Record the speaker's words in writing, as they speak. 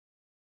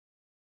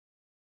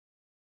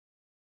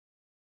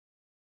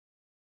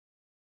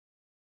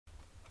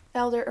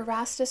Elder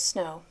Erastus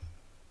Snow.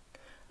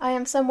 I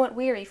am somewhat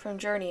weary from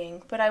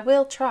journeying, but I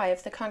will try,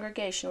 if the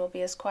congregation will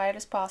be as quiet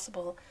as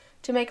possible,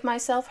 to make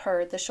myself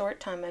heard the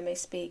short time I may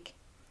speak.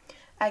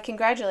 I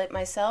congratulate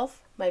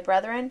myself, my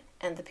brethren,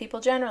 and the people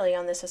generally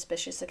on this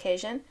auspicious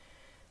occasion,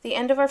 the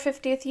end of our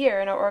 50th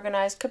year in our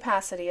organized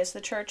capacity as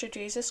the Church of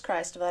Jesus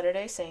Christ of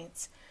Latter-day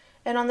Saints,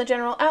 and on the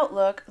general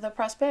outlook, the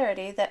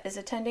prosperity that is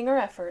attending our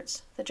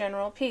efforts, the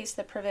general peace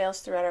that prevails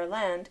throughout our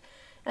land,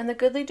 and the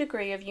goodly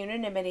degree of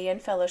unanimity and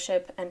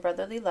fellowship and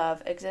brotherly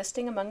love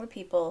existing among the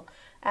people,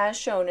 as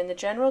shown in the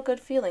general good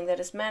feeling that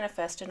is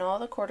manifest in all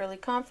the quarterly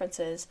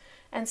conferences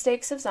and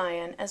stakes of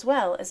Zion, as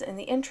well as in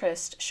the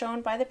interest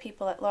shown by the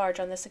people at large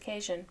on this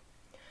occasion.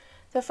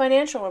 The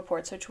financial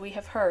reports which we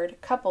have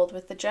heard, coupled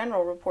with the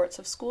general reports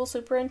of school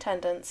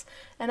superintendents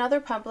and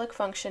other public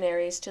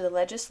functionaries to the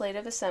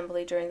Legislative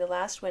Assembly during the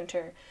last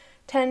winter,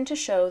 tend to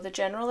show the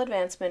general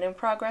advancement and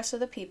progress of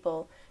the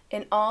people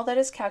in all that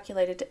is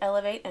calculated to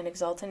elevate and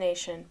exalt a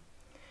nation.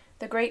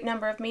 The great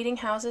number of meeting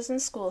houses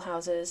and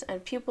schoolhouses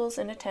and pupils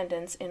in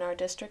attendance in our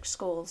district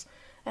schools,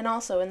 and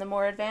also in the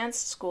more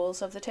advanced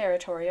schools of the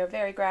territory, are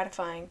very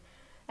gratifying,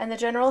 and the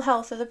general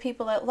health of the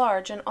people at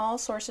large and all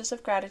sources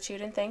of gratitude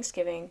and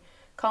thanksgiving,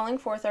 calling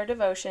forth our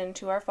devotion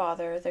to our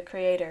Father, the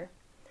Creator.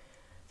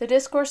 The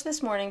discourse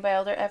this morning by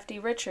Elder F. D.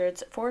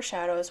 Richards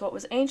foreshadows what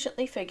was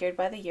anciently figured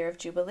by the year of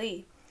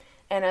Jubilee,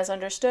 and as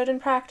understood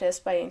and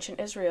practiced by ancient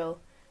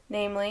Israel,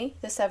 namely,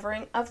 the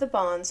severing of the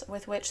bonds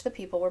with which the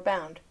people were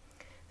bound,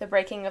 the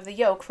breaking of the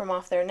yoke from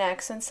off their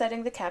necks and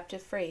setting the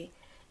captive free,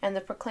 and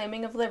the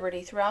proclaiming of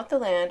liberty throughout the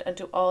land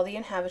unto all the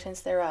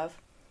inhabitants thereof.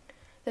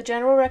 The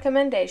general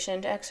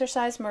recommendation to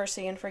exercise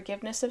mercy and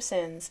forgiveness of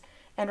sins,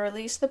 and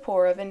release the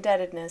poor of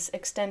indebtedness,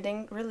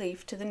 extending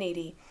relief to the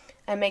needy,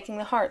 and making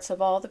the hearts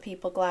of all the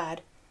people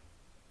glad.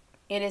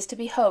 It is to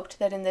be hoped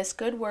that in this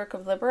good work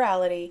of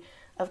liberality,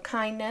 of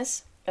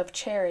kindness, of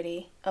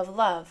charity, of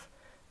love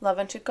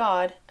unto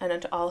God and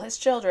unto all his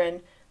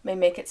children, may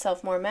make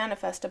itself more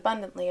manifest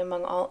abundantly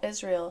among all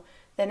Israel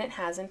than it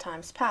has in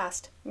times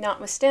past,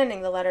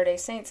 notwithstanding the Latter-day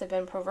Saints have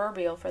been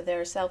proverbial for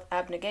their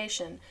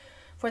self-abnegation,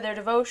 for their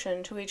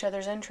devotion to each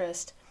other's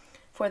interest,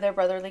 for their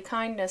brotherly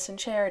kindness and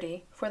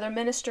charity, for their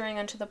ministering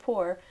unto the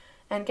poor,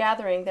 and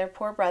gathering their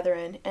poor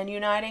brethren, and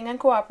uniting and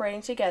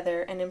cooperating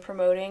together, and in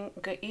promoting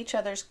each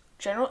other's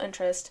general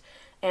interest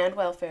and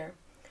welfare.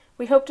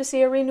 We hope to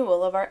see a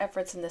renewal of our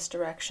efforts in this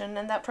direction,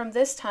 and that from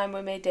this time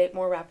we may date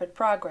more rapid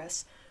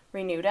progress,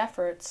 renewed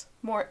efforts,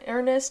 more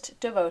earnest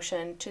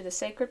devotion to the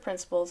sacred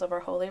principles of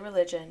our holy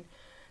religion,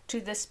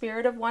 to the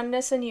spirit of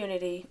oneness and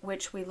unity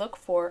which we look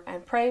for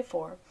and pray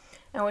for,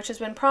 and which has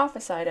been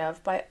prophesied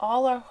of by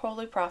all our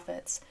holy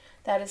prophets,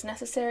 that is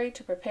necessary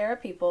to prepare a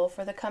people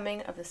for the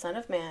coming of the Son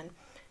of Man,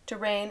 to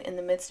reign in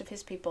the midst of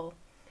his people.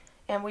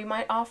 And we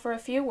might offer a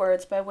few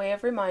words by way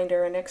of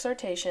reminder and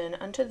exhortation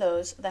unto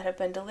those that have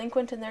been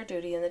delinquent in their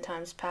duty in the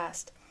times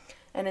past,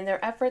 and in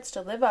their efforts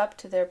to live up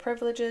to their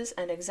privileges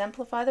and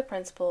exemplify the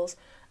principles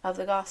of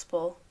the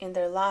gospel in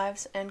their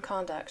lives and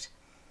conduct.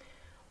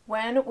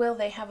 When will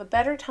they have a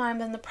better time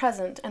than the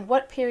present, and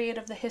what period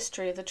of the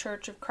history of the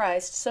Church of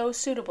Christ so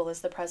suitable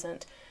as the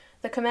present,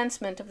 the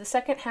commencement of the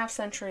second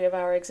half-century of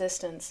our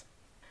existence,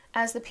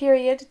 as the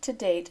period to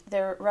date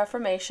their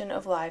reformation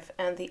of life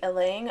and the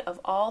allaying of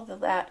all the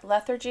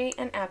lethargy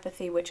and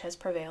apathy which has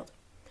prevailed?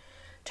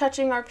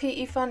 Touching our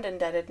P.E. Fund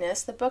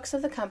indebtedness, the books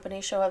of the company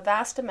show a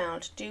vast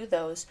amount due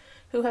those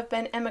who have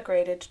been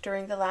emigrated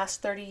during the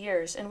last 30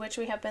 years, in which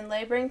we have been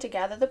laboring to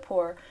gather the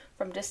poor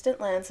from distant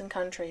lands and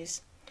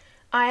countries.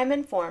 I am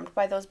informed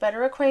by those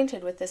better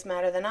acquainted with this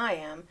matter than I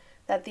am,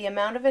 that the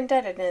amount of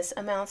indebtedness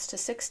amounts to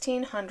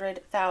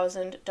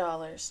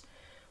 $1,600,000.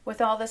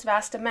 With all this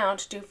vast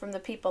amount due from the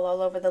people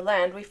all over the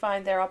land, we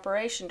find their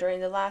operation during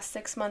the last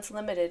 6 months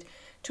limited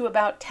to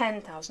about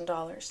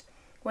 $10,000,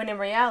 when in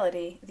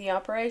reality the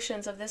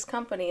operations of this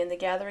company in the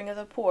gathering of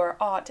the poor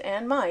ought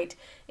and might,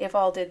 if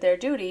all did their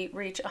duty,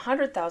 reach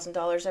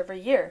 $100,000 every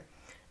year,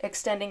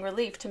 extending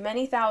relief to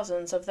many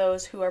thousands of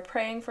those who are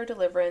praying for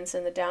deliverance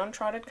in the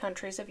downtrodden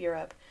countries of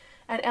Europe,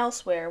 and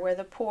elsewhere where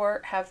the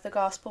poor have the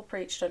gospel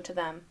preached unto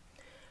them.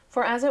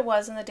 For as it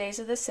was in the days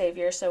of the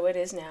Savior, so it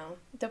is now.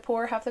 The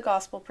poor have the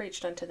gospel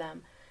preached unto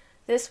them.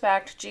 This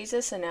fact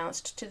Jesus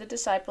announced to the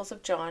disciples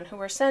of John, who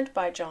were sent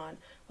by John,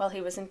 while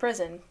he was in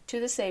prison, to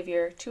the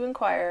Savior, to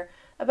inquire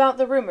about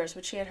the rumors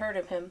which he had heard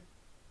of him.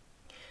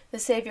 The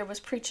Savior was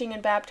preaching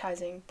and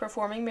baptizing,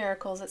 performing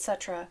miracles,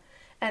 etc.,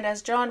 and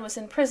as John was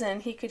in prison,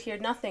 he could hear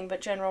nothing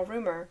but general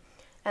rumor,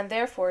 and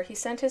therefore he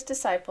sent his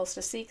disciples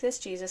to seek this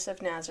Jesus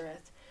of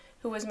Nazareth,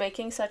 who was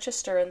making such a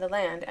stir in the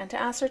land, and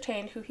to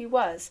ascertain who he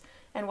was,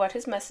 and what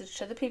his message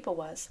to the people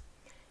was.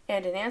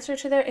 And in answer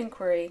to their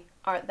inquiry,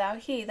 Art thou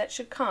he that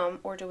should come,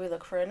 or do we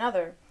look for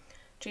another?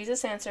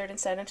 Jesus answered and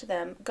said unto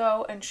them,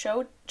 Go and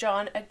show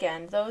John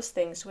again those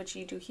things which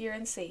ye do hear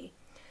and see.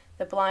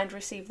 The blind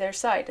receive their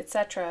sight,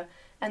 etc.,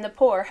 and the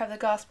poor have the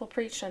gospel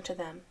preached unto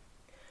them.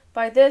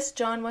 By this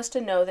John was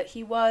to know that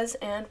he was,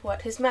 and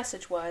what his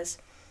message was.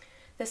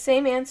 The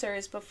same answer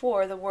is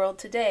before the world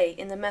today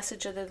in the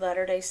message of the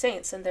Latter-day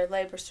Saints and their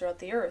labors throughout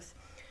the earth.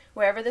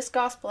 Wherever this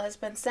gospel has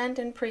been sent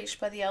and preached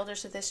by the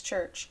elders of this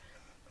church,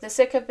 the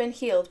sick have been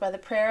healed by the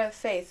prayer of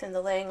faith and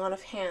the laying on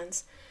of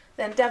hands.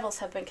 Then devils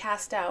have been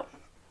cast out,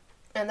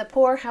 and the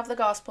poor have the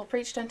gospel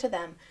preached unto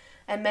them,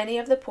 and many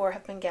of the poor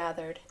have been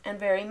gathered, and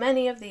very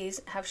many of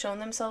these have shown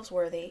themselves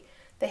worthy.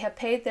 They have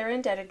paid their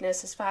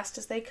indebtedness as fast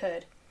as they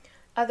could.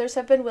 Others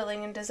have been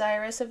willing and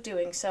desirous of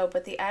doing so,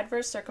 but the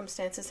adverse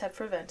circumstances have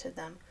prevented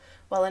them,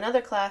 while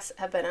another class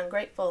have been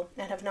ungrateful,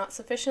 and have not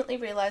sufficiently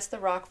realized the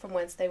rock from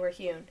whence they were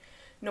hewn,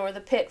 nor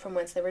the pit from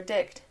whence they were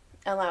digged,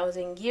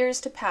 allowing years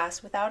to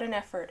pass without an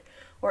effort,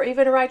 or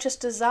even a righteous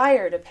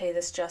desire to pay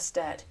this just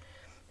debt,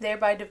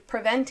 thereby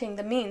preventing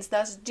the means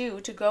thus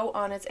due to go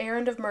on its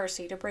errand of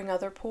mercy to bring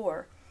other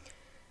poor.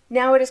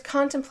 Now it is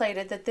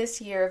contemplated that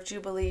this year of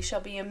Jubilee shall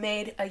be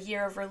made a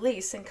year of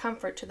release and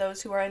comfort to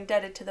those who are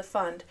indebted to the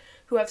fund,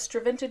 who have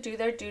striven to do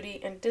their duty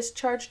and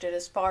discharged it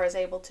as far as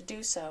able to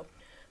do so,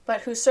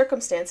 but whose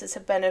circumstances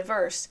have been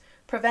adverse,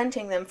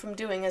 preventing them from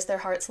doing as their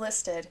hearts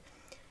listed.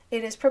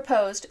 It is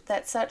proposed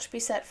that such be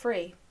set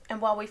free, and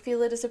while we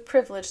feel it is a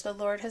privilege the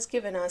Lord has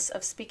given us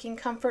of speaking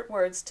comfort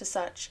words to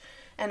such,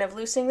 and of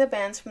loosing the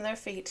bands from their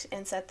feet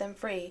and set them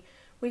free,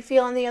 we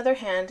feel on the other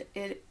hand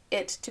it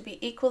to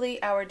be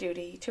equally our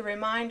duty to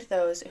remind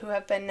those who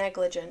have been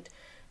negligent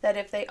that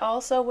if they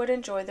also would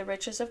enjoy the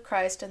riches of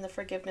Christ and the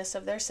forgiveness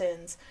of their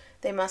sins,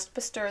 they must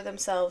bestir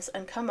themselves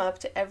and come up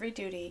to every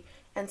duty,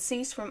 and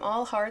cease from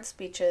all hard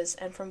speeches,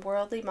 and from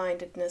worldly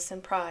mindedness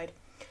and pride,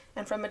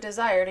 and from a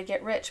desire to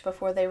get rich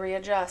before they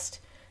readjust,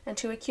 and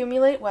to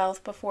accumulate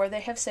wealth before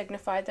they have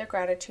signified their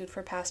gratitude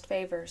for past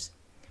favors.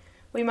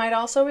 We might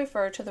also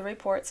refer to the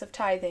reports of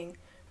tithing,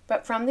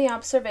 but from the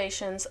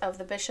observations of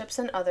the bishops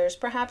and others,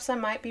 perhaps I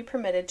might be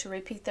permitted to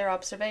repeat their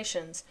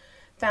observations,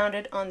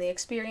 founded on the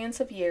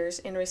experience of years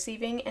in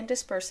receiving and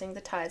dispersing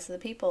the tithes of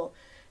the people,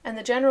 and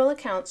the general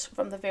accounts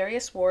from the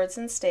various wards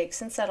and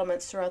stakes and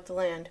settlements throughout the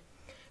land.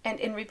 And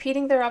in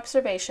repeating their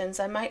observations,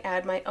 I might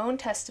add my own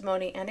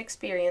testimony and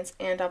experience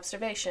and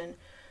observation,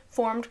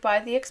 formed by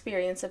the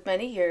experience of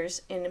many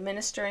years in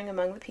ministering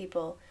among the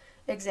people,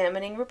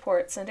 examining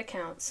reports and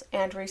accounts,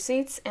 and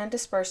receipts and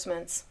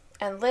disbursements,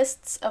 and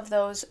lists of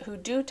those who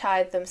do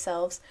tithe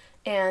themselves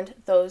and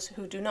those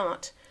who do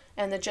not,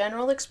 and the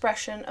general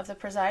expression of the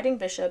presiding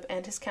bishop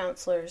and his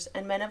counselors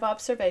and men of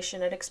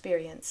observation and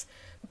experience,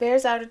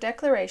 bears out a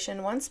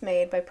declaration once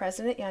made by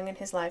President Young in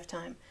his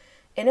lifetime,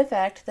 in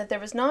effect that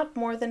there was not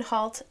more than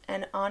halt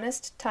and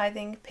honest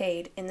tithing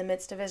paid in the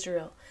midst of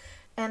Israel,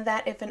 and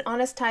that if an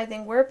honest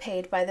tithing were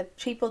paid by the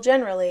people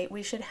generally,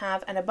 we should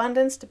have an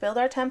abundance to build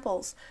our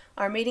temples,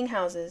 our meeting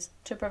houses,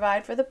 to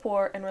provide for the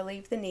poor and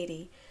relieve the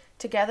needy,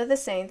 to gather the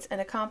saints and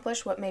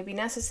accomplish what may be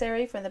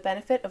necessary for the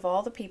benefit of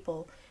all the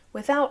people,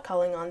 without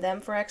calling on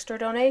them for extra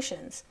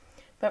donations.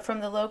 But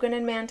from the Logan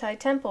and Manti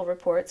Temple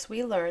reports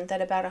we learn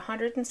that about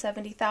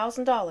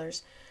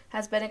 $170,000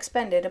 has been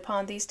expended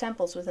upon these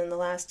temples within the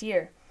last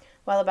year,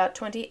 while about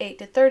 $28,000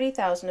 to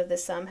 $30,000 of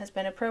this sum has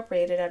been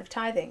appropriated out of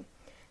tithing,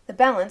 the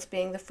balance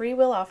being the free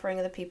will offering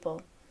of the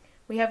people.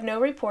 We have no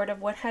report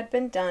of what had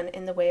been done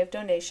in the way of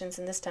donations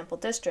in this temple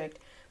district,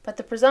 but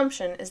the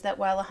presumption is that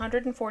while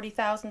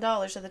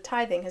 $140,000 of the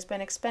tithing has been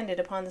expended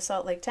upon the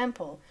Salt Lake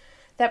Temple,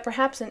 that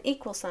perhaps an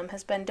equal sum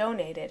has been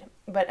donated,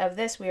 but of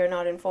this we are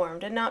not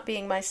informed, and not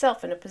being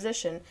myself in a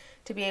position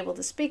to be able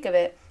to speak of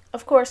it,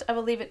 of course I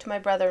will leave it to my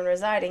brethren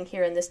residing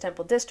here in this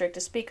temple district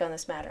to speak on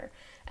this matter,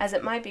 as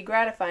it might be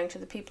gratifying to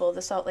the people of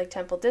the Salt Lake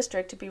Temple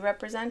district to be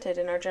represented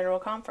in our general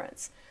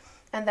conference,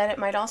 and that it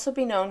might also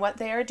be known what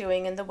they are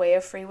doing in the way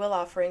of free will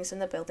offerings in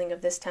the building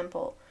of this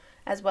temple,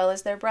 as well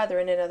as their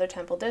brethren in other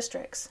temple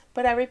districts.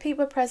 But I repeat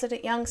what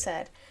President Young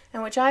said,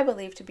 and which I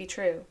believe to be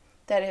true,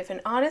 that if an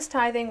honest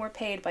tithing were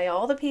paid by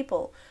all the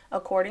people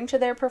according to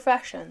their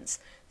professions,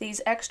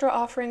 these extra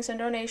offerings and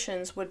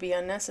donations would be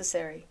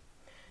unnecessary.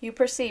 You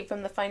perceive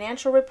from the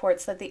financial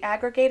reports that the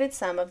aggregated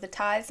sum of the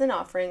tithes and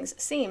offerings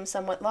seems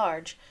somewhat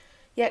large,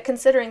 yet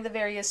considering the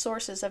various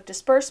sources of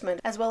disbursement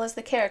as well as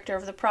the character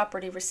of the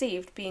property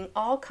received, being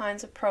all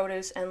kinds of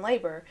produce and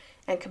labor,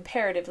 and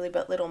comparatively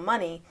but little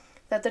money,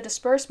 that the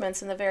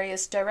disbursements in the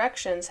various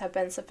directions have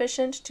been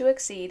sufficient to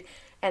exceed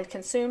and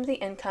consume the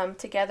income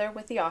together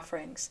with the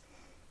offerings.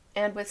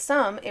 And with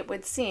some it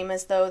would seem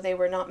as though they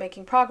were not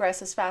making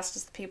progress as fast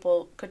as the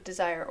people could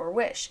desire or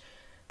wish.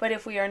 But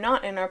if we are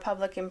not in our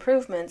public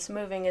improvements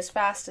moving as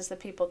fast as the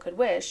people could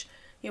wish,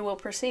 you will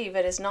perceive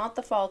it is not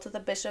the fault of the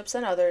bishops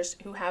and others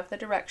who have the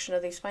direction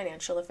of these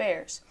financial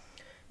affairs.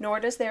 Nor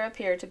does there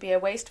appear to be a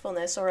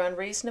wastefulness or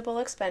unreasonable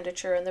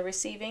expenditure in the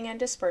receiving and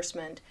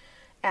disbursement,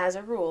 as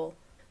a rule,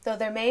 though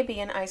there may be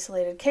in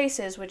isolated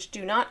cases which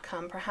do not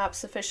come perhaps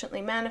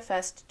sufficiently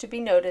manifest to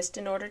be noticed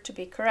in order to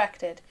be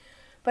corrected.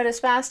 But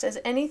as fast as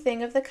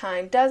anything of the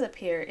kind does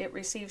appear, it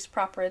receives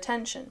proper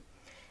attention,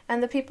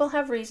 and the people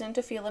have reason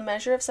to feel a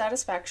measure of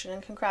satisfaction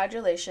and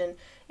congratulation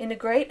in the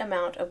great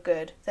amount of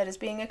good that is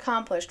being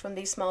accomplished from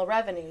these small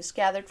revenues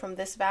gathered from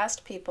this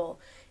vast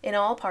people in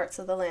all parts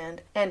of the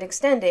land, and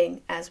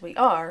extending, as we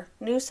are,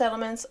 new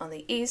settlements on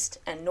the east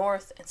and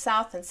north and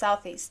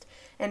southeast,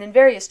 and in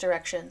various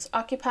directions,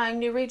 occupying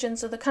new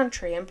regions of the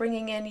country and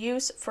bringing in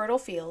use fertile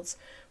fields,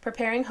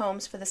 preparing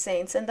homes for the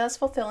saints, and thus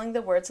fulfilling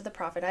the words of the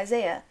prophet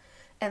Isaiah.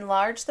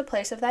 Enlarge the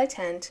place of thy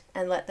tent,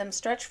 and let them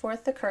stretch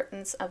forth the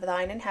curtains of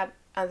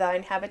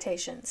thine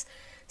habitations.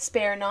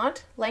 Spare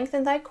not,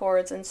 lengthen thy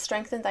cords, and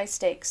strengthen thy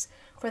stakes,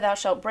 for thou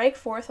shalt break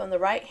forth on the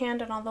right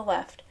hand and on the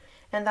left,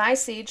 and thy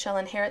seed shall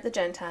inherit the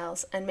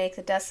Gentiles, and make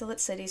the desolate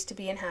cities to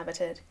be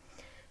inhabited.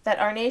 That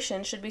our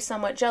nation should be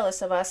somewhat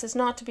jealous of us is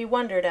not to be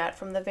wondered at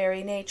from the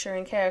very nature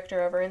and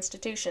character of our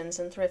institutions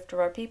and thrift of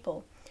our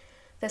people.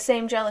 The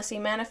same jealousy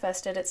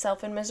manifested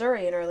itself in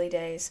Missouri in early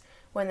days,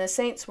 when the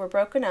saints were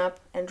broken up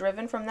and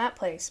driven from that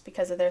place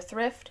because of their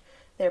thrift,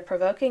 their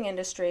provoking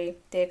industry,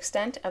 the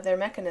extent of their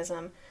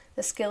mechanism,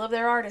 the skill of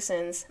their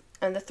artisans,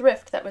 and the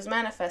thrift that was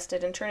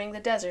manifested in turning the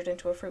desert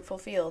into a fruitful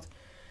field,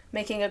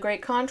 making a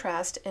great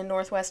contrast in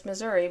northwest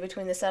Missouri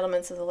between the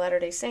settlements of the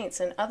Latter-day Saints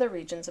and other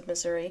regions of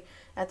Missouri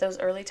at those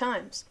early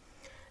times.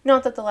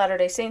 Not that the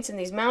Latter-day Saints in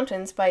these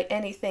mountains, by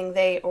anything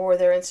they or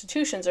their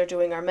institutions are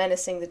doing, are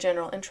menacing the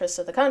general interests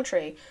of the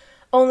country,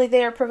 only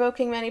they are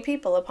provoking many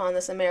people upon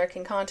this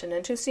American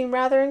continent who seem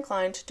rather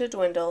inclined to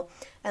dwindle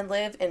and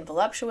live in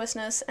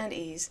voluptuousness and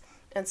ease,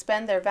 and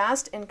spend their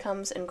vast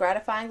incomes in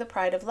gratifying the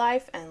pride of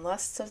life and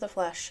lusts of the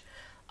flesh,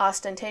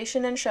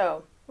 ostentation and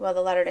show, while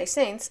the Latter-day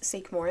Saints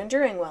seek more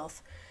enduring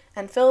wealth,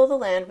 and fill the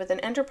land with an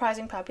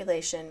enterprising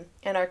population,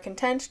 and are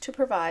content to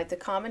provide the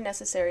common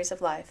necessaries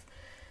of life,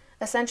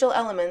 essential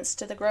elements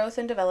to the growth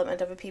and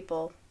development of a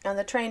people, and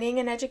the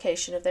training and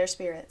education of their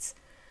spirits.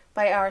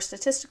 By our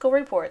statistical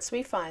reports,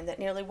 we find that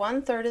nearly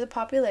 1/3 of the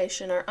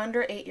population are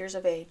under 8 years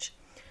of age,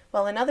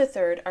 while another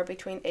third are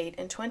between 8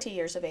 and 20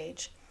 years of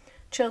age,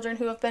 children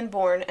who have been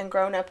born and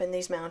grown up in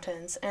these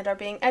mountains, and are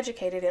being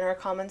educated in our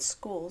common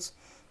schools,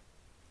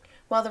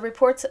 while the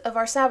reports of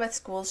our Sabbath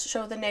schools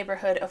show the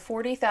neighborhood of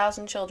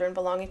 40,000 children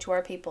belonging to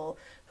our people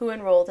who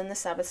enrolled in the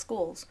Sabbath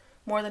schools,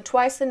 more than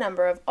twice the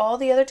number of all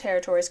the other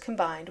territories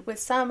combined, with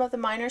some of the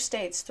minor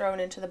states thrown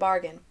into the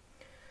bargain.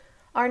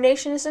 Our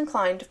nation is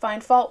inclined to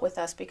find fault with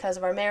us because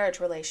of our marriage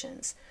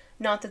relations,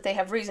 not that they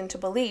have reason to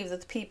believe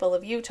that the people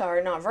of Utah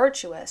are not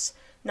virtuous,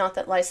 not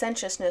that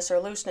licentiousness or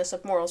looseness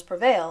of morals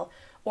prevail,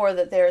 or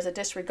that there is a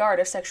disregard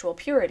of sexual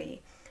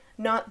purity,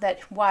 not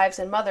that wives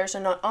and mothers are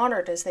not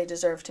honored as they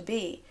deserve to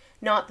be,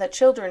 not that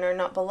children are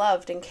not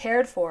beloved and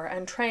cared for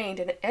and trained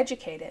and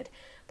educated,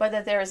 but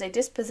that there is a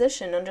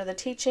disposition under the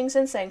teachings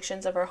and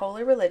sanctions of our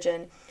holy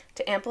religion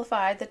to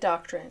amplify the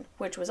doctrine,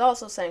 which was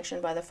also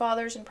sanctioned by the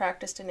fathers and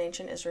practiced in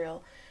ancient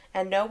Israel,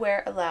 and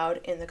nowhere allowed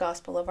in the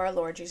gospel of our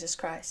Lord Jesus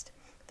Christ,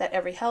 that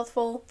every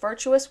healthful,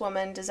 virtuous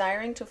woman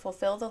desiring to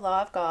fulfill the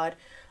law of God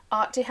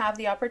ought to have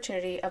the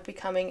opportunity of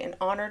becoming an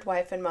honored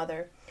wife and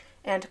mother,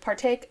 and to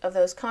partake of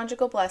those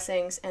conjugal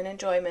blessings and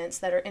enjoyments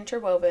that are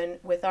interwoven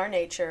with our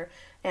nature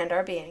and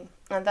our being,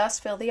 and thus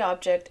fill the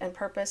object and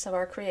purpose of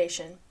our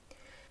creation.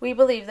 We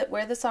believe that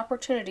where this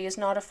opportunity is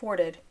not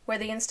afforded, where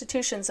the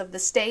institutions of the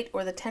state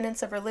or the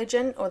tenets of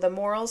religion or the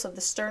morals of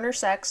the sterner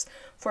sex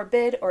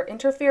forbid or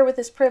interfere with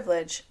this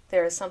privilege,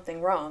 there is something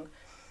wrong.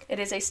 It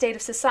is a state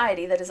of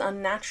society that is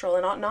unnatural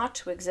and ought not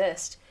to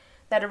exist,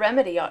 that a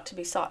remedy ought to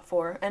be sought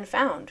for and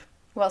found.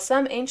 While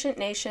some ancient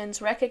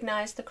nations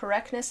recognized the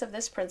correctness of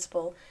this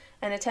principle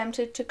and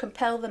attempted to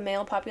compel the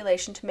male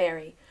population to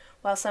marry,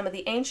 while some of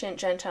the ancient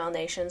Gentile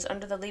nations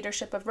under the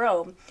leadership of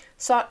Rome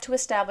sought to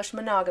establish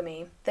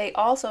monogamy, they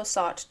also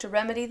sought to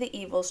remedy the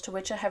evils to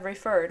which I have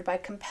referred by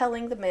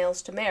compelling the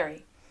males to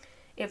marry.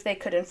 If they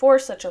could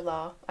enforce such a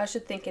law, I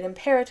should think it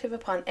imperative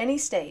upon any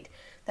state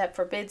that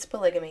forbids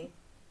polygamy.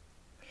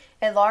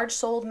 A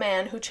large-souled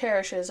man who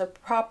cherishes a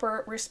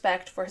proper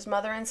respect for his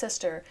mother and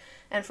sister,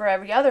 and for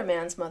every other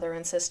man's mother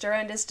and sister,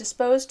 and is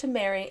disposed to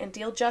marry and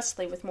deal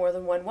justly with more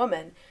than one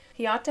woman,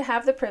 he ought to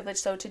have the privilege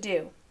so to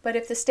do. But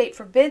if the state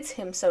forbids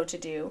him so to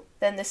do,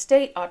 then the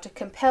state ought to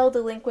compel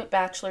delinquent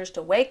bachelors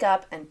to wake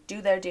up and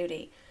do their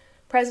duty.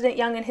 President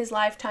Young in his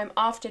lifetime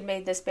often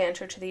made this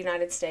banter to the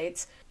United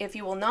States. If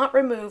you will not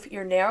remove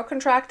your narrow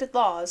contracted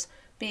laws,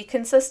 be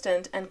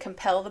consistent and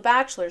compel the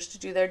bachelors to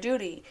do their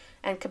duty,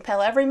 and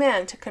compel every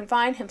man to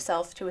confine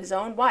himself to his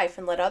own wife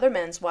and let other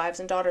men's wives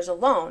and daughters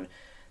alone,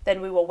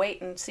 then we will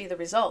wait and see the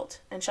result,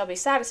 and shall be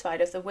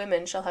satisfied if the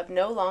women shall have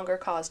no longer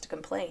cause to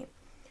complain.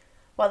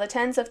 While the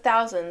tens of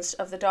thousands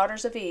of the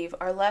daughters of Eve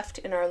are left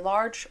in our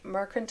large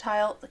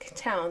mercantile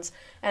towns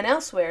and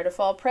elsewhere to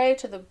fall prey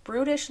to the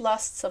brutish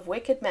lusts of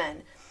wicked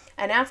men,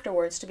 and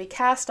afterwards to be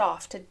cast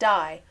off to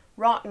die,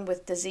 rotten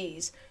with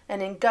disease,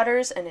 and in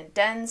gutters and in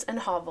dens and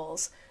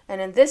hovels,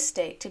 and in this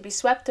state to be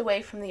swept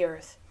away from the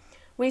earth.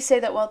 We say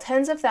that while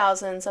tens of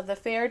thousands of the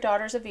fair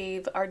daughters of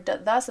Eve are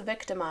thus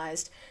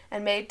victimized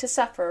and made to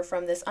suffer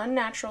from this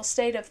unnatural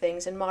state of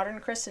things in modern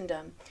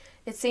Christendom,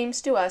 It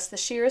seems to us the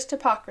sheerest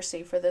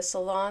hypocrisy for the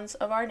salons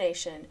of our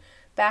nation,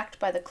 backed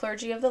by the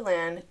clergy of the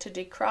land, to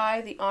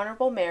decry the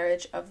honorable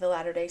marriage of the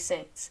Latter-day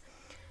Saints,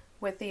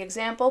 with the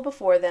example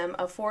before them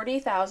of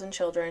 40,000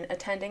 children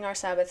attending our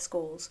Sabbath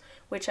schools,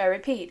 which, I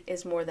repeat,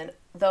 is more than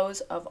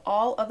those of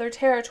all other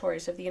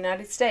territories of the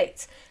United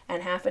States,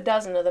 and half a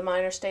dozen of the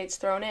minor states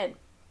thrown in.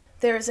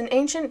 There is an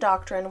ancient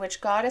doctrine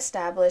which God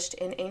established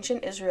in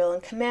ancient Israel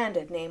and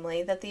commanded,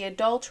 namely, that the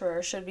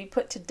adulterer should be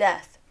put to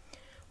death.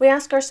 We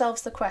ask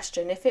ourselves the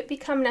question, if it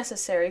become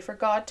necessary for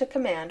God to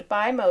command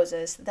by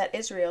Moses that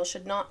Israel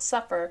should not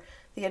suffer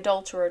the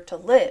adulterer to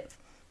live,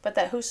 but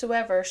that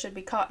whosoever should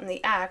be caught in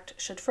the act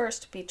should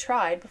first be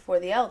tried before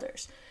the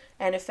elders,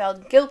 and if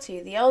found guilty,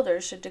 the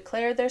elders should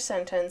declare their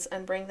sentence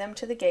and bring them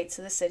to the gates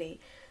of the city,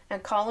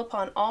 and call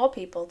upon all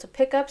people to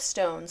pick up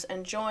stones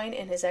and join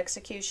in his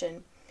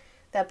execution,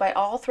 that by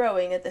all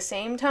throwing at the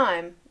same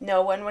time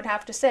no one would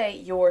have to say,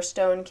 "Your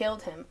stone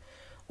killed him,"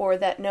 or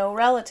that no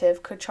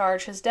relative could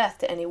charge his death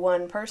to any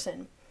one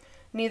person.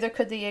 Neither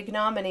could the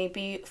ignominy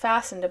be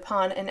fastened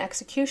upon an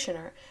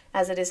executioner,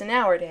 as it is in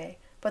our day,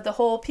 but the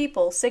whole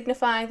people,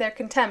 signifying their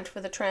contempt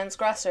for the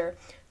transgressor,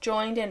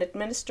 joined in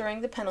administering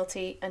the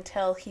penalty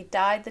until he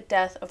died the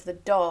death of the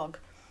dog.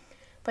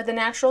 But the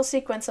natural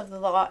sequence of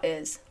the law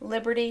is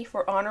liberty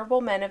for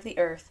honorable men of the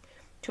earth,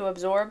 to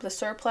absorb the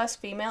surplus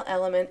female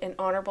element in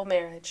honorable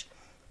marriage,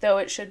 though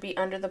it should be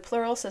under the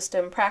plural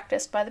system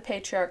practiced by the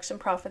patriarchs and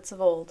prophets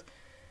of old.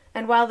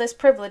 And while this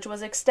privilege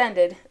was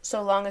extended,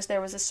 so long as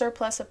there was a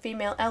surplus of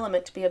female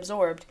element to be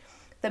absorbed,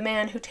 the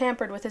man who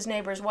tampered with his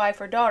neighbor's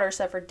wife or daughter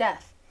suffered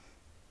death.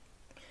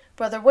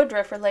 Brother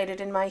Woodruff related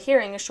in my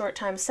hearing a short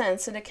time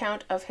since an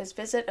account of his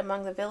visit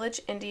among the village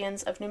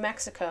Indians of New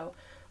Mexico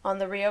on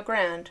the Rio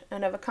Grande,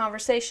 and of a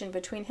conversation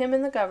between him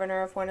and the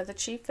governor of one of the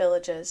chief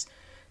villages,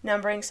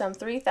 numbering some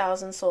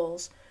 3,000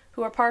 souls,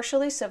 who were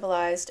partially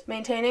civilized,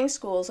 maintaining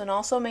schools, and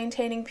also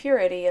maintaining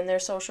purity in their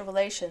social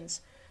relations.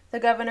 The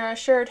governor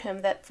assured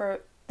him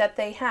that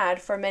they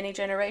had for many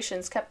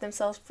generations kept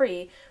themselves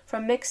free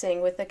from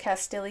mixing with the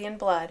Castilian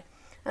blood,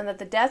 and that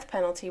the death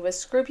penalty was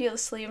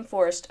scrupulously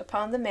enforced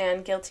upon the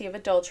man guilty of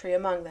adultery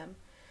among them.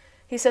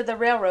 He said the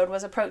railroad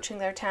was approaching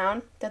their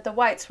town, that the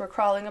whites were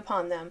crawling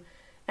upon them,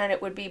 and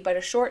it would be but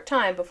a short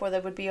time before they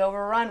would be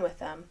overrun with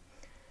them,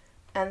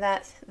 and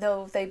that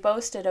though they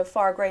boasted of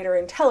far greater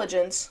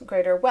intelligence,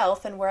 greater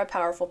wealth, and were a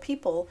powerful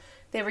people,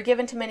 they were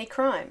given to many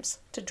crimes,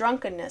 to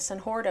drunkenness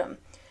and whoredom,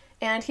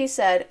 and he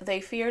said they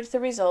feared the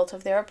result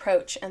of their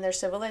approach and their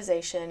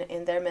civilization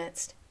in their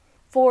midst.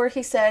 For,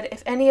 he said,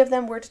 if any of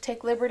them were to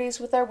take liberties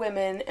with our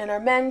women, and our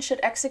men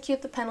should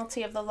execute the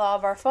penalty of the law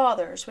of our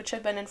fathers, which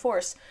had been in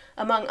force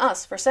among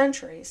us for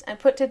centuries, and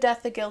put to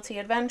death the guilty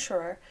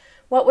adventurer,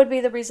 what would be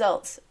the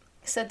results?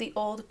 Said the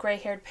old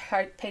gray-haired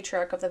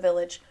patriarch of the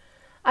village.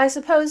 I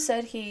suppose,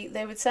 said he,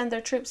 they would send their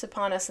troops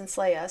upon us and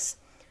slay us.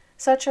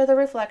 Such are the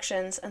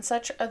reflections, and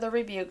such are the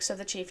rebukes of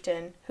the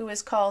chieftain, who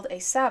is called a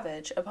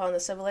savage upon the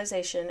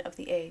civilization of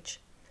the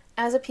age.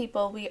 As a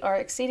people, we are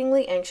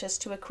exceedingly anxious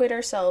to acquit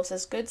ourselves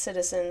as good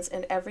citizens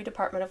in every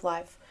department of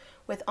life,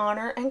 with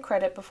honor and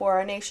credit before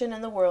our nation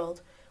and the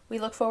world. We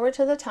look forward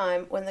to the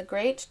time when the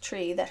great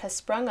tree that has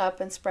sprung up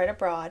and spread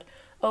abroad,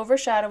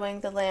 overshadowing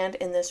the land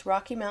in this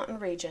Rocky Mountain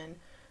region,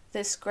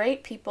 this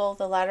great people,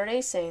 the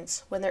Latter-day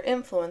Saints, when their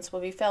influence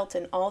will be felt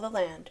in all the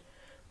land.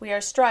 We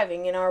are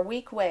striving in our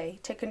weak way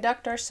to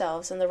conduct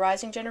ourselves and the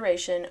rising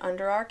generation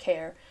under our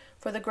care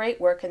for the great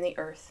work in the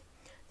earth.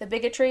 The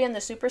bigotry and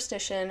the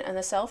superstition and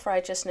the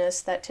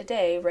self-righteousness that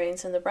today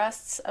reigns in the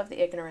breasts of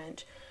the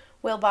ignorant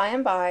will by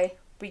and by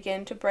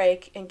begin to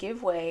break and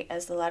give way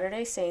as the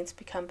Latter-day Saints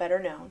become better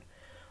known,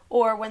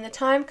 or when the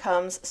time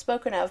comes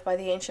spoken of by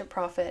the ancient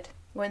prophet,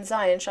 when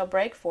Zion shall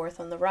break forth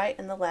on the right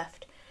and the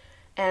left,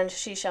 and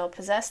she shall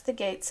possess the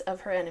gates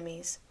of her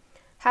enemies.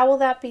 How will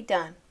that be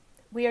done?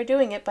 We are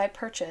doing it by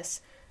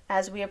purchase.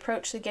 As we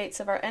approach the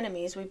gates of our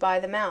enemies, we buy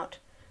them out,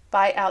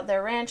 buy out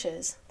their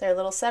ranches, their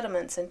little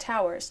settlements and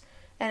towers,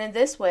 and in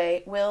this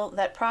way will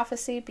that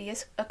prophecy be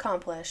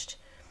accomplished.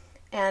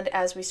 And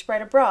as we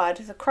spread abroad,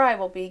 the cry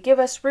will be, give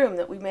us room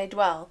that we may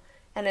dwell,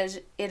 and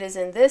it is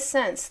in this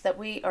sense that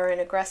we are an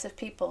aggressive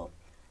people.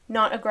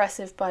 Not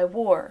aggressive by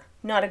war,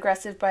 not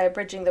aggressive by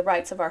abridging the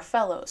rights of our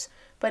fellows,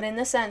 but in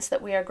the sense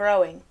that we are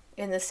growing,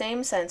 in the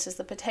same sense as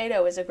the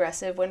potato is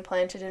aggressive when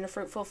planted in a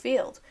fruitful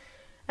field.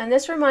 And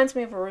this reminds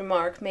me of a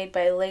remark made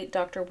by late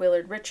Dr.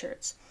 Willard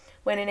Richards.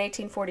 When in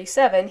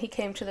 1847 he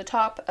came to the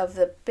top of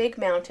the big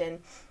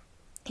mountain,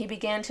 he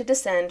began to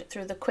descend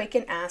through the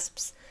quaking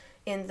asps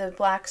in the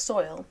black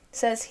soil.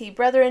 Says he,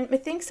 Brethren,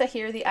 methinks I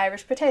hear the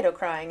Irish potato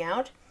crying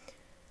out,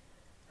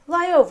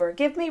 Lie over,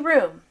 give me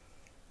room.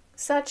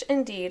 Such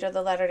indeed are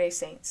the Latter-day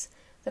Saints.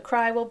 The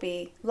cry will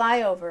be,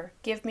 Lie over,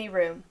 give me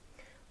room.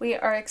 We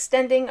are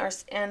extending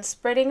and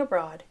spreading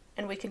abroad,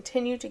 and we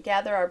continue to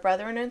gather our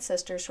brethren and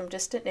sisters from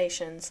distant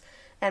nations,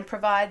 and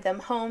provide them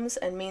homes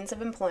and means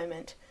of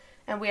employment,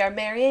 and we are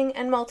marrying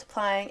and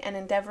multiplying and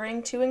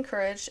endeavoring to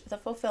encourage the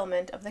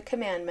fulfillment of the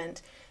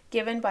commandment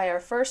given by our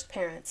first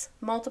parents,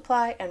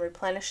 multiply and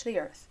replenish the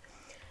earth.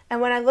 And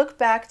when I look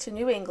back to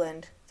New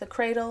England, the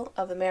cradle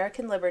of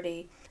American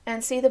liberty,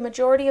 and see the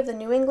majority of the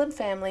New England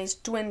families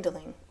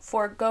dwindling,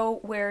 for go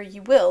where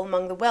you will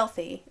among the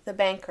wealthy, the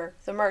banker,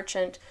 the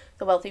merchant,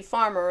 the wealthy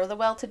farmer, or the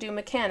well-to-do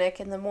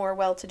mechanic in the more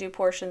well-to-do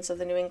portions of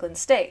the New England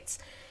states,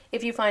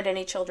 if you find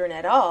any children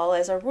at all,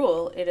 as a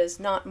rule, it is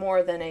not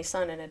more than a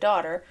son and a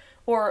daughter,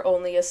 or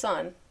only a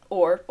son,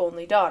 or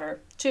only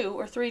daughter, 2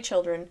 or 3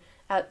 children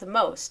at the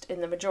most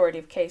in the majority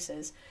of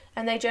cases,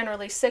 and they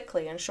generally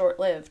sickly and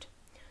short-lived.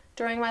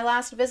 During my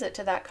last visit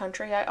to that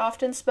country, I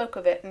often spoke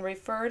of it and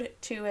referred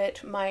to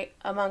it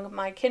among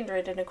my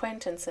kindred and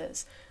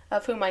acquaintances,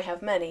 of whom I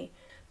have many,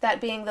 that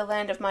being the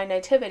land of my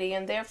nativity,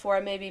 and therefore I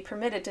may be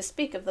permitted to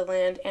speak of the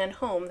land and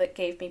home that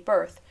gave me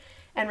birth,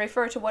 and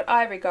refer to what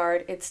I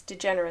regard its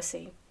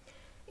degeneracy.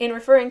 In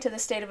referring to the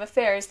state of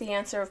affairs, the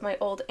answer of my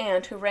old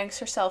aunt, who ranks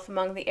herself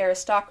among the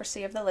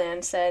aristocracy of the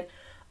land, said,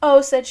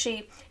 "Oh," said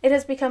she, "it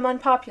has become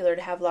unpopular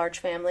to have large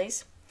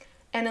families."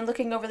 And in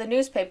looking over the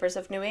newspapers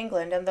of New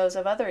England and those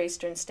of other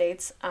eastern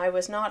states, I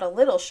was not a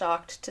little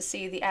shocked to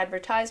see the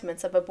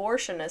advertisements of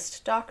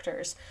abortionist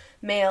doctors,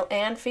 male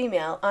and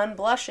female,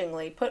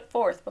 unblushingly put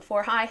forth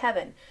before high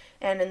heaven,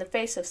 and in the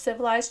face of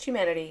civilized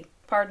humanity,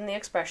 pardon the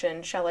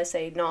expression, shall I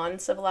say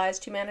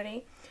non-civilized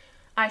humanity?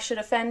 I should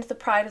offend the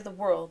pride of the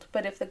world,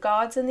 but if the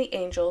gods and the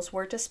angels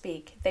were to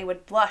speak, they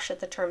would blush at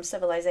the term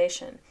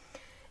civilization.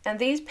 And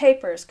these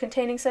papers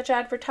containing such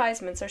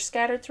advertisements are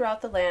scattered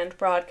throughout the land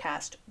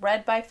broadcast,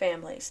 read by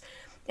families,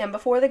 and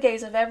before the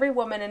gaze of every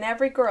woman and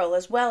every girl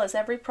as well as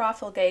every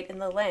profligate in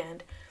the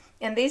land,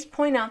 and these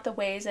point out the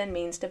ways and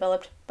means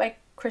developed by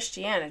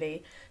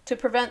Christianity to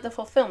prevent the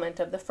fulfillment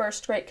of the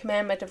first great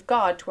commandment of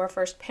God to our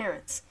first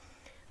parents,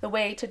 the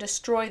way to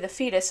destroy the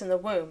fetus in the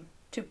womb,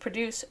 to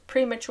produce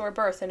premature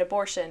birth and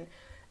abortion,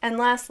 and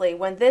lastly,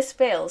 when this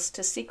fails,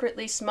 to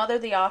secretly smother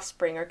the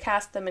offspring or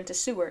cast them into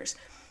sewers,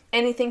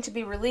 anything to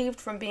be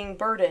relieved from being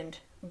burdened,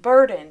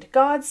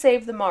 God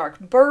save the mark,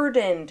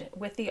 burdened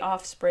with the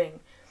offspring,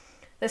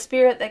 the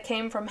spirit that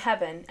came from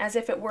heaven, as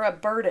if it were a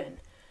burden.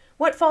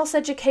 What false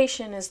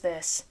education is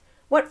this?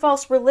 What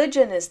false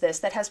religion is this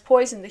that has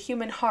poisoned the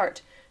human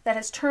heart, that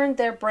has turned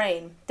their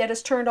brain, that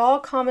has turned all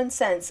common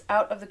sense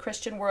out of the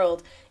Christian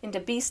world into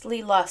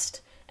beastly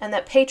lust, and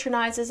that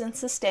patronizes and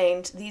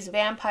sustains these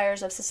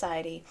vampires of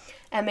society,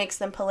 and makes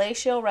them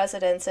palatial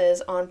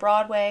residences on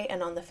Broadway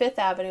and on the Fifth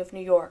Avenue of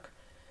New York?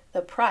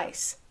 The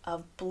price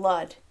of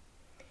blood.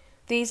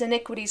 These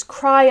iniquities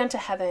cry unto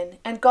heaven,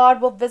 and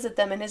God will visit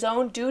them in his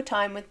own due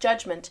time with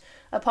judgment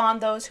upon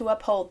those who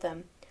uphold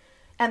them.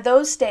 And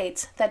those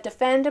states that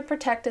defend and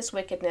protect this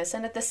wickedness,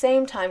 and at the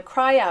same time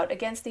cry out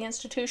against the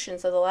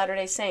institutions of the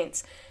Latter-day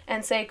Saints,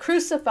 and say,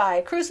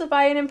 "Crucify,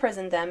 crucify and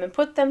imprison them, and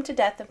put them to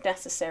death if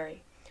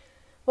necessary."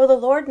 Will the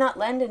Lord not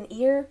lend an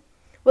ear?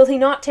 Will he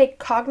not take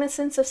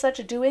cognizance of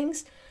such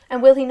doings?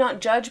 And will he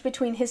not judge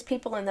between his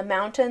people in the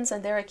mountains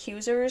and their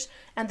accusers,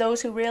 and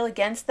those who rail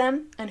against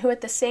them, and who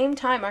at the same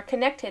time are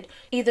connected,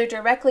 either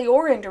directly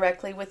or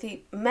indirectly, with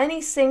the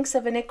many sinks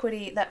of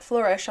iniquity that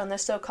flourish on the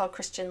so-called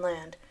Christian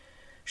land?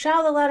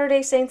 Shall the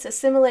Latter-day Saints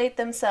assimilate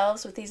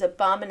themselves with these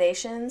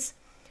abominations?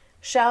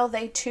 Shall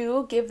they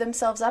too give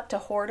themselves up to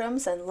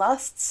whoredoms and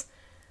lusts?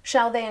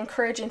 Shall they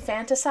encourage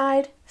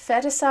infanticide,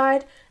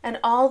 feticide, and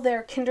all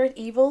their kindred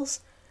evils?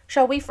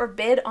 Shall we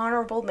forbid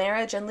honorable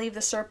marriage and leave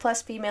the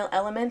surplus female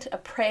element a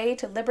prey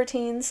to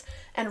libertines,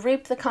 and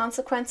reap the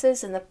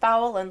consequences in the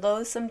foul and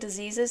loathsome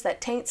diseases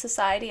that taint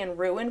society and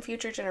ruin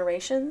future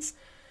generations?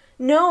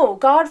 No,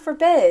 God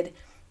forbid!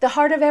 The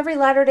heart of every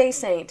Latter-day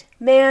Saint,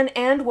 man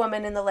and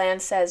woman in the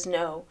land, says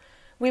no.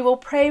 We will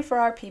pray for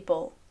our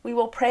people. We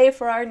will pray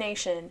for our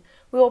nation.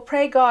 We will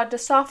pray God to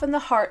soften the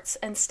hearts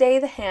and stay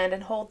the hand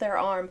and hold their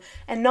arm,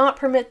 and not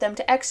permit them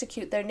to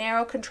execute their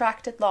narrow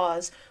contracted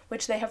laws,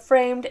 which they have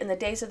framed in the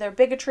days of their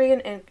bigotry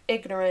and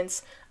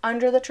ignorance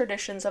under the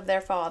traditions of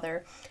their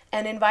father,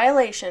 and in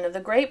violation of the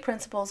great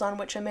principles on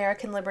which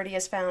American liberty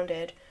is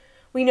founded.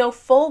 We know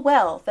full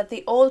well that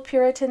the old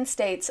Puritan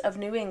states of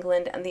New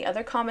England and the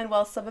other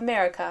commonwealths of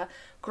America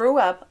grew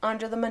up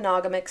under the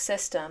monogamic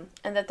system,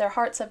 and that their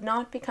hearts have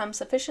not become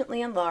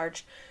sufficiently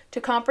enlarged to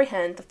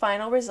comprehend the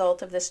final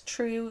result of this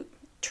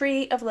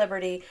tree of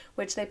liberty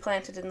which they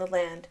planted in the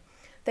land.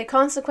 They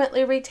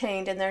consequently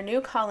retained in their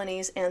new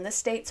colonies and the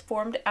states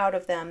formed out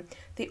of them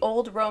the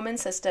old Roman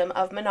system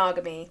of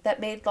monogamy that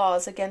made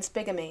laws against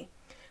bigamy.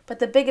 But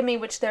the bigamy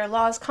which their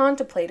laws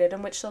contemplated,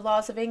 and which the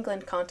laws of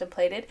England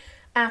contemplated,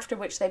 after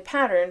which they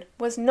patterned,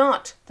 was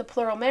not the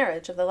plural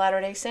marriage of the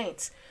Latter-day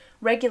Saints,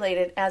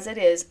 regulated as it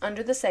is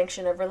under the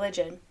sanction of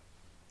religion,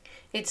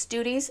 its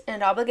duties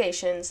and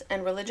obligations,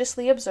 and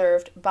religiously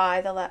observed by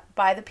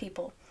the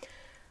people.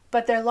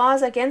 But their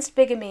laws against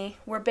bigamy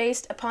were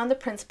based upon the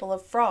principle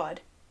of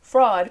fraud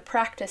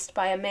practiced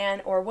by a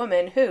man or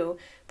woman who,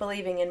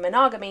 believing in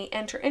monogamy,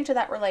 enter into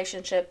that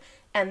relationship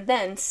and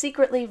then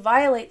secretly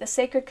violate the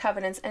sacred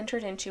covenants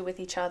entered into with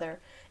each other,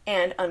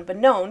 and,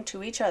 unbeknown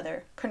to each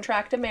other,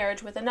 contract a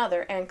marriage with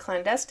another and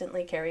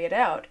clandestinely carry it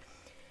out.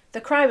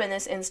 The crime in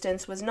this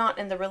instance was not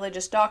in the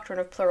religious doctrine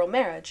of plural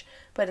marriage,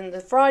 but in the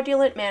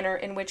fraudulent manner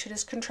in which it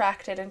is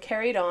contracted and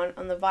carried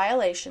on the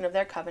violation of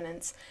their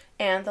covenants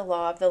and the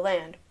law of the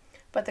land.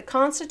 But the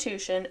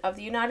Constitution of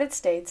the United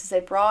States is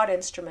a broad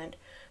instrument,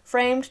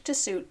 framed to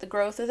suit the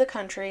growth of the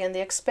country and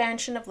the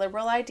expansion of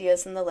liberal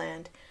ideas in the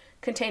land,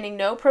 containing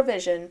no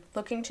provision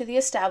looking to the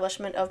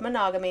establishment of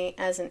monogamy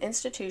as an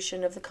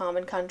institution of the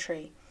common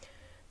country.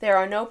 There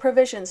are no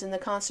provisions in the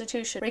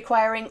Constitution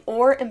requiring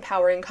or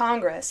empowering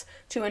Congress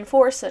to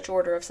enforce such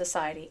order of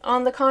society.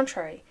 On the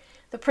contrary,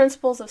 the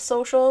principles of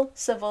social,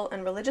 civil,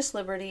 and religious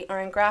liberty are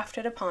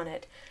engrafted upon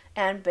it,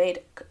 and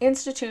made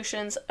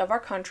institutions of our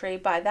country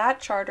by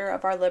that charter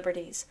of our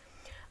liberties.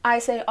 I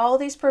say all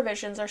these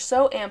provisions are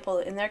so ample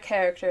in their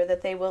character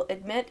that they will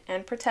admit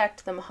and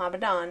protect the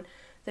Mohammedan,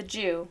 the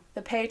Jew,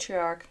 the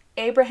patriarch,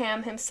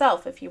 Abraham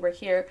himself, if he were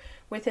here,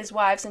 with his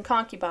wives and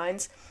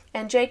concubines,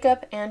 and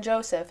Jacob and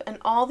Joseph, and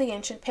all the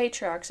ancient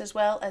patriarchs, as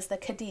well as the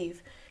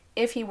Khedive,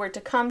 if he were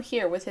to come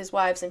here with his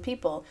wives and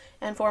people,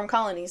 and form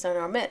colonies in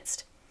our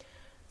midst.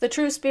 The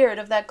true spirit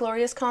of that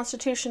glorious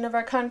constitution of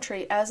our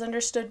country, as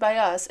understood by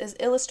us, is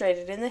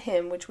illustrated in the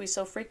hymn which we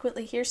so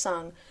frequently hear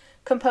sung,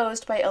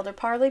 composed by Elder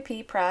Parley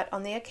P. Pratt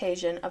on the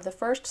occasion of the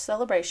first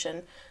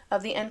celebration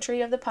of the entry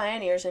of the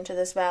pioneers into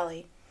this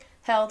valley,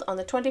 held on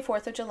the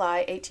 24th of July,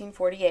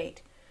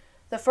 1848.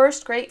 The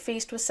first great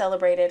feast was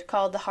celebrated,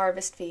 called the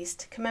Harvest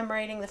Feast,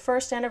 commemorating the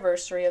first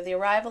anniversary of the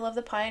arrival of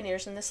the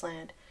pioneers in this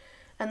land,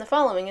 and the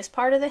following is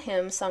part of the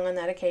hymn sung on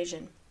that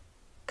occasion.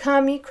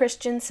 Come, ye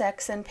Christian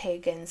sects and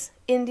pagans,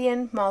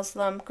 Indian,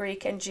 Moslem,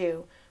 Greek, and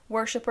Jew,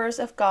 worshippers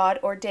of God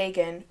or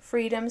Dagon,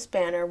 freedom's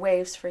banner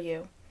waves for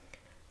you.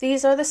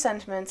 These are the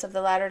sentiments of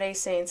the Latter-day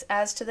Saints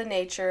as to the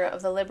nature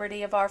of the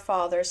liberty of our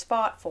fathers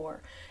fought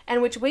for,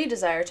 and which we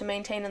desire to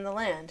maintain in the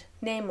land,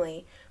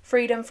 namely,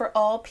 freedom for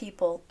all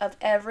people of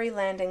every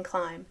land and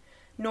clime,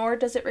 nor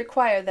does it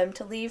require them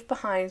to leave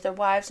behind their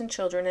wives and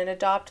children and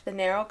adopt the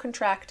narrow,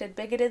 contracted,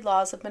 bigoted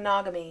laws of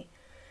monogamy.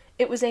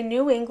 It was a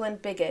New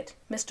England bigot,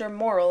 Mr.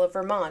 Morrill of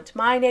Vermont,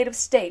 my native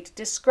state,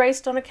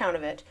 disgraced on account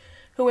of it,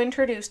 who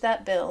introduced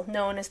that bill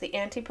known as the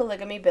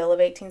Anti-Polygamy Bill of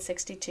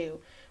 1862,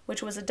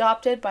 which was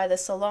adopted by the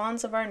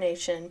salons of our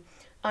nation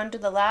under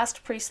the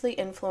last priestly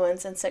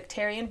influence and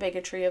sectarian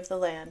bigotry of the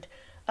land,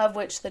 of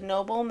which the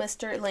noble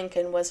Mr.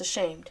 Lincoln was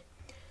ashamed.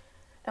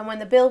 And when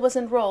the bill was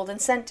enrolled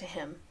and sent to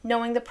him,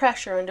 knowing the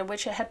pressure under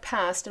which it had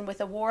passed and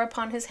with a war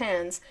upon his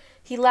hands,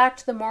 he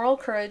lacked the moral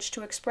courage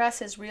to express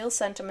his real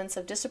sentiments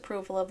of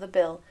disapproval of the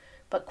bill,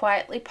 but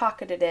quietly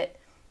pocketed it,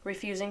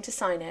 refusing to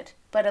sign it,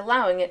 but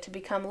allowing it to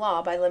become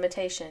law by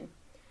limitation.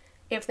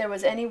 If there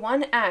was any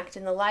one act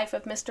in the life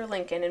of Mr.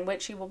 Lincoln in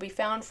which he will be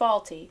found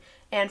faulty,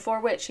 and for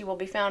which he will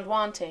be found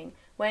wanting,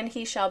 when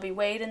he shall be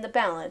weighed in the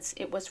balance,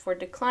 it was for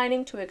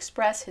declining to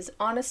express his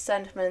honest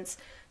sentiments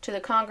to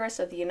the Congress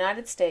of the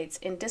United States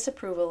in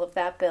disapproval of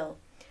that bill.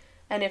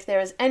 And if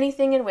there is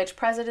anything in which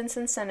presidents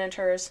and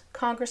senators,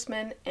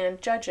 congressmen,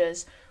 and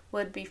judges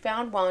would be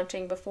found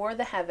wanting before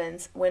the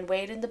heavens when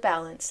weighed in the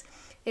balance,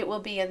 it will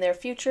be in their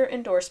future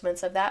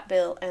endorsements of that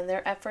bill and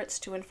their efforts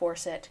to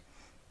enforce it.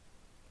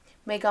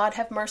 May God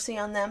have mercy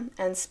on them,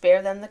 and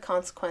spare them the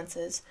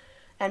consequences,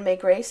 and may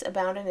grace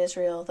abound in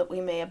Israel, that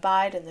we may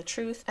abide in the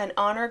truth and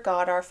honor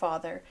God our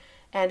Father,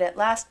 and at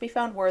last be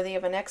found worthy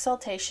of an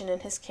exaltation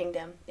in his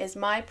kingdom, is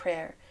my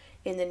prayer.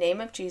 In the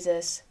name of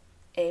Jesus,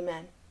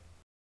 amen.